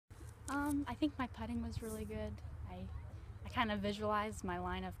I think my putting was really good. I kind of visualized my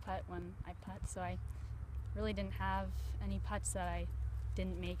line of putt when I putt, so I really didn't have any putts that I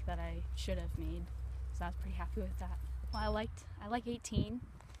didn't make that I should have made. So I was pretty happy with that. Well, I like 18.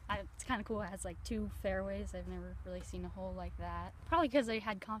 It's kind of cool. It has like 2 fairways. I've never really seen a hole like that. Probably because I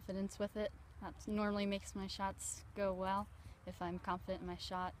had confidence with it. That normally makes my shots go well. If I'm confident in my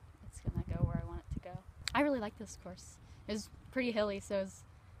shot, it's gonna go where I want it to go. I really like this course. It was pretty hilly, so it was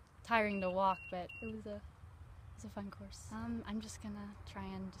tiring to walk, but it was a fun course. I'm just gonna try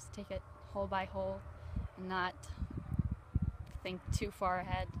and just take it hole by hole and not think too far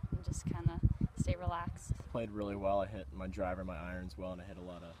ahead and just kind of stay relaxed. Played really well. I hit my driver, my irons well, and I hit a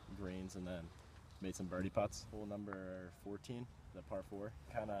lot of greens and then made some birdie putts. Hole number 14, the par 4.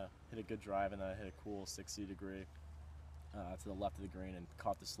 Kind of hit a good drive and then I hit a cool 60 degree to the left of the green and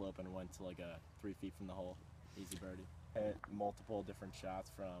caught the slope and went to like 3 feet from the hole. Easy birdie. Hit multiple different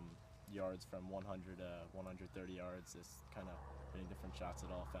shots from yards from 100 to 130 yards, just kind of hitting different shots that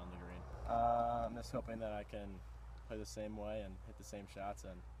all found the green. I'm just hoping that I can play the same way and hit the same shots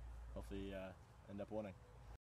and hopefully end up winning.